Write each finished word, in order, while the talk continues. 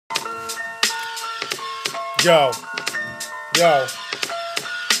Yo, yo.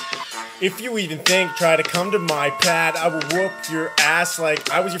 If you even think, try to come to my pad, I will whoop your ass like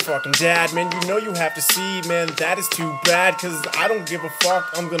I was your fucking dad. Man, you know you have to see, man, that is too bad. Cause I don't give a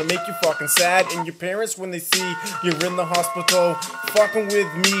fuck, I'm gonna make you fucking sad. And your parents, when they see you're in the hospital fucking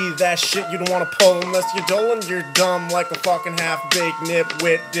with me, that shit you don't wanna pull unless you're dull and you're dumb like a fucking half-baked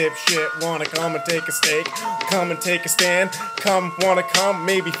nitwit dipshit. Wanna come and take a steak, come and take a stand, come, wanna come,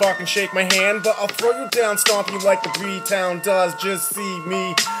 maybe fucking shake my hand, but I'll throw you down, stomp you like the Bree-Town does. Just see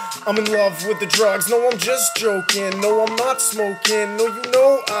me, I'm in love with the drugs. No, I'm just joking. No, I'm not smoking. No, you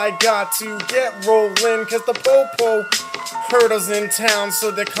know I got to get rolling. Cause the popo heard us in town,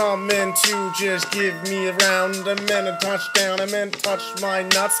 so they're coming to just give me a round. I meant a touchdown. I meant touch my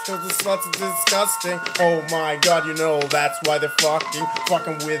nuts, cause the sluts are disgusting. Oh my god, you know that's why they're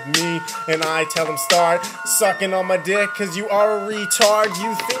fucking with me. And I tell them start sucking on my dick, cause you are a retard.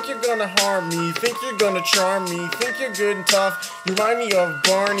 You think you're gonna harm me, think you're gonna charm me, think you're good and tough. You remind me of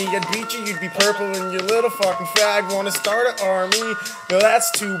Barney. I'd beat you, you'd be purple, and your little fucking fag wanna start an army. Now that's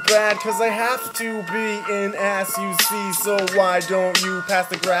too bad, cause I have to be an ass, you see. So why don't you pass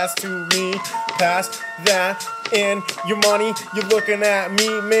the grass to me? Pass that and your money. You're looking at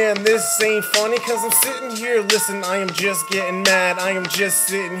me, man, this ain't funny. Cause I'm sitting here, listen, I am just getting mad. I am just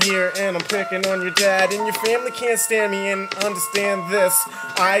sitting here and I'm picking on your dad. And your family can't stand me and understand this.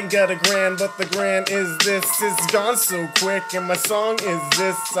 I got a grand, but the grand is this. It's gone so quick and my song is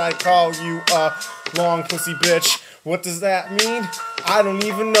this. I call you a long pussy bitch. What does that mean? I don't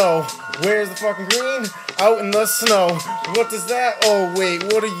even know. Where's the fucking green? Out in the snow. What does that? Oh wait,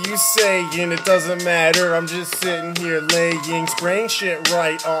 what are you saying? It doesn't matter. I'm just sitting here laying, spraying shit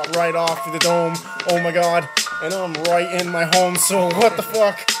right off the dome. Oh my god, and I'm right in my home. So what the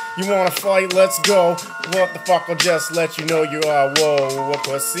fuck? You wanna fight? Let's go. What the fuck? I'll just let you know you are. Whoa, a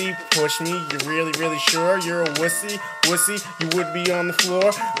pussy. Push me. You're really sure you're a wussy? You would be on the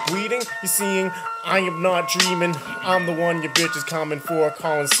floor bleeding. You're seeing. I am not dreaming. I'm the one your bitch is coming for,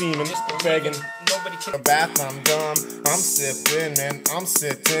 calling semen, begging. Nobody can. A bath, I'm dumb. I'm sipping, man. I'm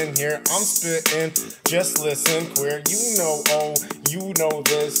sitting here. I'm spitting. Just listen, queer. You know, oh, you know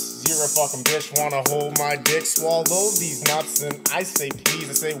this. You're a fucking bitch. Wanna hold my dick? Swallow these nuts, and I say please.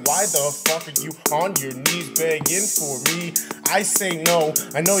 I say, why the fuck are you on your knees begging for me? I say no.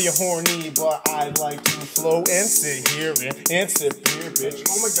 I know you're horny, but I like to flow and sit here and sip beer, bitch.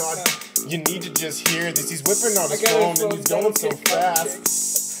 Oh my god. You need to just hear this. He's whipping out his phone and he's going so fast.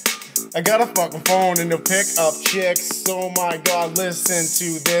 I got a fucking phone and he'll pick up chicks. Oh my god, listen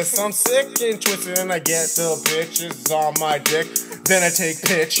to this. I'm sick and twisted and I get the bitches on my dick. Then I take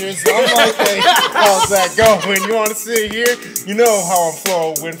pictures. I'm like, hey, how's that going? You wanna sit here? You know how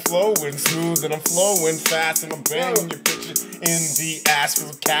I'm flowing smooth, and I'm flowing fast, and I'm banging your bitch in the ass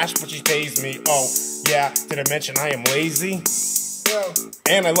for cash, but she pays me. Oh yeah, did I mention I am lazy?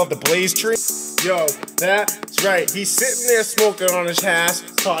 And I love the blaze tree. Yo, that's right. He's sitting there smoking on his hash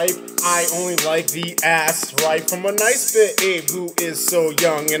pipe. I only like the ass, right? From a nice babe who is so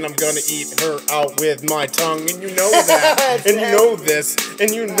young, and I'm gonna eat her out with my tongue. And you know that, and you know this,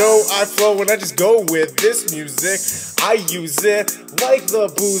 and you know I flow and I just go with this music. I use it like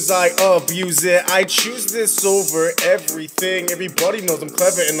the booze, I abuse it. I choose this over everything. Everybody knows I'm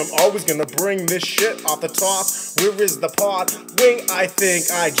clever, and I'm always gonna bring this shit off the top. Where is the pot? Wait, I think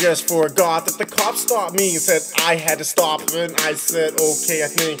I just forgot that the cops stopped me and said I had to stop. And I said, okay, I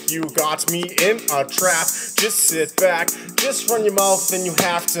think you got me in a trap. Just sit back, just run your mouth, and you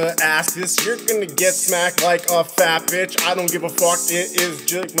have to ask this. You're gonna get smacked like a fat bitch. I don't give a fuck, it is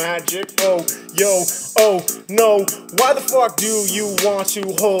just magic. Oh, yo, oh, no. Why the fuck do you want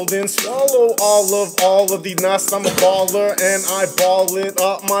to hold and swallow all of the nuts? I'm a baller and I ball it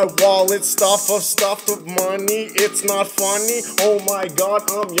up my wallet. Stuff of money, it's not funny. Oh my god,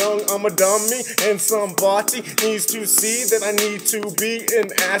 I'm young, I'm a dummy, and somebody needs to see that I need to be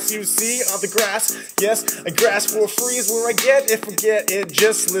an ass. You see on the grass, yes, a grass for free is where I get it. Forget it,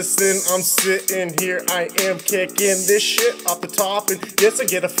 just listen. I'm sitting here, I am kicking this shit off the top, and yes, I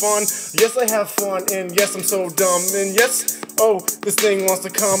get a fun, yes, I have fun, and yes, I'm so dumb, and yes, oh, this thing wants to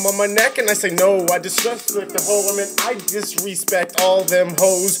come on my neck, and I say no. I disrespect the hoe. I mean, I disrespect all them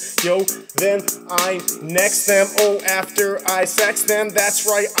hoes. Yo, then I next them. Oh, after I sex them, that's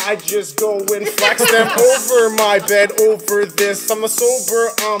right. I just go and flex them over my bed, over this. I'm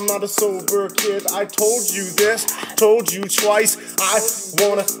not a sober kid. I told you this, told you twice. I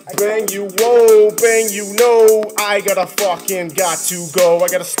wanna bang you, whoa, bang you, no. I got to go. I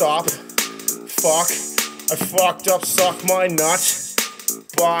gotta stop. Fuck. I fucked up, suck my nut.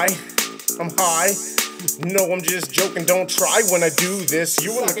 Bye. I'm high. No, I'm just joking. Don't try when I do this.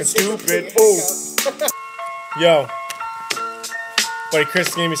 You were looking stupid. Oh. Yo, buddy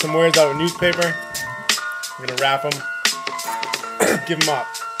Chris gave me some words out of a newspaper. I'm gonna rap them. Give them up.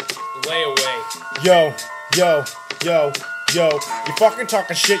 Lay away. Yo, yo, yo, yo. You fucking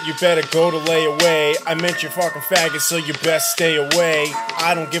talking shit, you better go to lay away. I meant you fucking faggot, so you best stay away.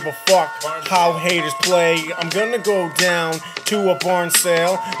 I don't give a fuck how haters play. I'm gonna go down to a barn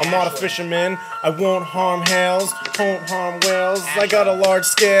sale. I'm not a fisherman. I won't harm hails, won't harm whales. I got a large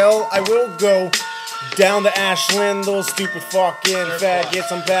scale. I will go down to Ashland. Those stupid fucking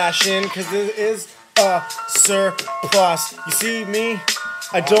faggots I'm bashing, cause it is a surplus. You see me?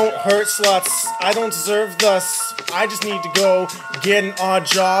 I don't hurt sluts, I don't deserve thus. I just need to go get an odd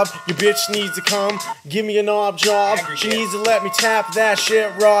job. Your bitch needs to come, give me an odd job. She needs to let me tap that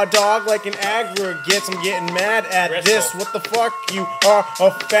shit raw dog like an aggregate. I'm getting mad at this. What the fuck? You are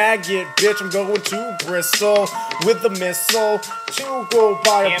a faggot, bitch. I'm going to Bristol with the missile to go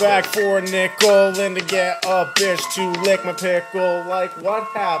buy a bag for a nickel and to get a bitch to lick my pickle. Like what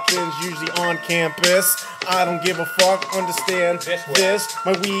happens usually on campus? I don't give a fuck, understand this.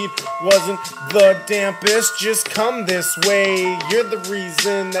 My weed wasn't the dampest. Just come this way. You're the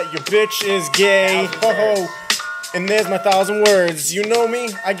reason that your bitch is gay. Ho ho. And there's my 1,000 words. You know me,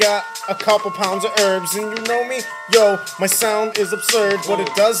 I got a couple pounds of herbs. And you know me, yo, my sound is absurd. But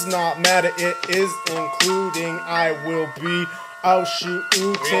it does not matter, it is including. I will be out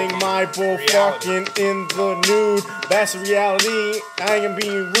shooting my bull fucking in the nude. That's the reality, I am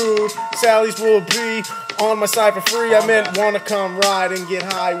being rude. Sally's will be on my side for free. I meant wanna come ride and get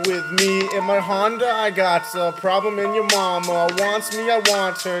high with me. In my Honda, I got a problem and your mama wants me, I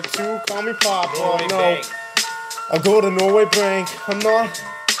want her to call me Papa. No, I'll go to Norway Bank. I'm not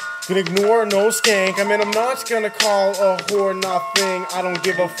gonna ignore no skank. I mean, I'm not gonna call a whore nothing. I don't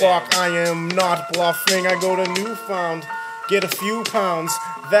give a fuck, I am not bluffing. I go to Newfound, get a few pounds.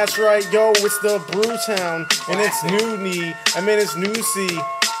 That's right, yo, it's the Brew Town. And it's Newny, I mean it's Newsy.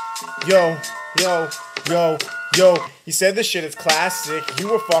 Yo, yo, yo, yo. You said this shit is classic.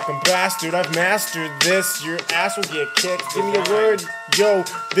 You a fucking bastard, I've mastered this. Your ass will get kicked. Give me a word, yo,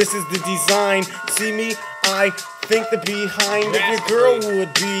 this is the design. See me, I think the behind of your girl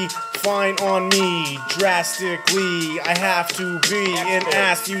would be fine on me. Drastically, I have to be an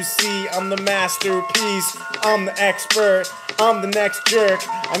ass. You see, I'm the masterpiece, I'm the expert, I'm the next jerk.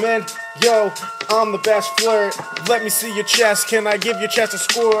 I meant, yo, I'm the best flirt. Let me see your chest, can I give your chest a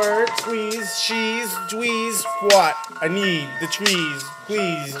squirt? Squeeze, cheese, dweeze, what? I need the trees,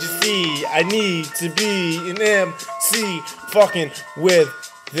 please, just see. I need to be an MC fucking with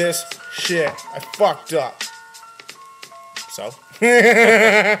this shit. I fucked up. So?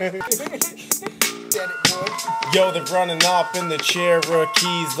 Yo, they're running up in the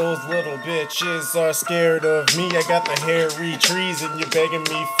Cherokees. Those little bitches are scared of me. I got the hairy trees and you're begging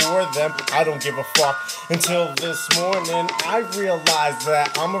me for them. I don't give a fuck. Until this morning, I realized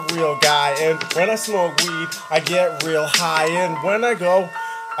that I'm a real guy. And when I smoke weed, I get real high. And when I go,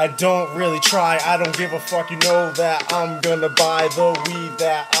 I don't really try, I don't give a fuck, you know that I'm gonna buy the weed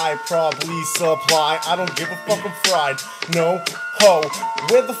that I probably supply. I don't give a fuck, I'm fried, no ho.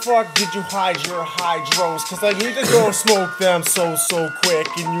 Where the fuck did you hide your hydros? Cause I need to go smoke them so quick.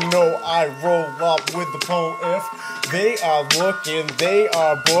 And you know I roll up with the pole if they are looking, they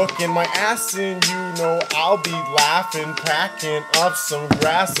are booking my ass. And you know I'll be laughing, packing up some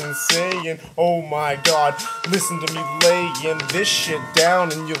grass and saying, oh my god, listen to me laying this shit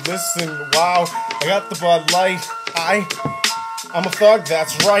down. And you listen, wow, I got the Bud Light, I'm a thug,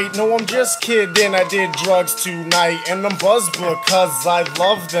 that's right. No, I'm just kidding, I did drugs tonight. And I'm buzzed because I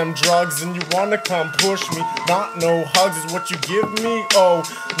love them drugs. And you wanna come push me, not no hugs is what you give me. Oh,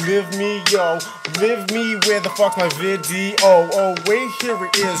 live me, yo, live me, where the fuck my video? Oh, wait, here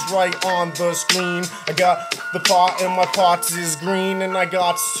it is right on the screen. I got the pot and my pot is green. And I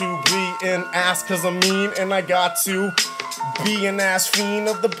got to be an ass cause I'm mean. And I got to be an ass fiend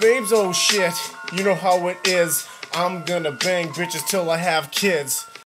of the babes, oh shit. You know how it is. I'm gonna bang bitches till I have kids.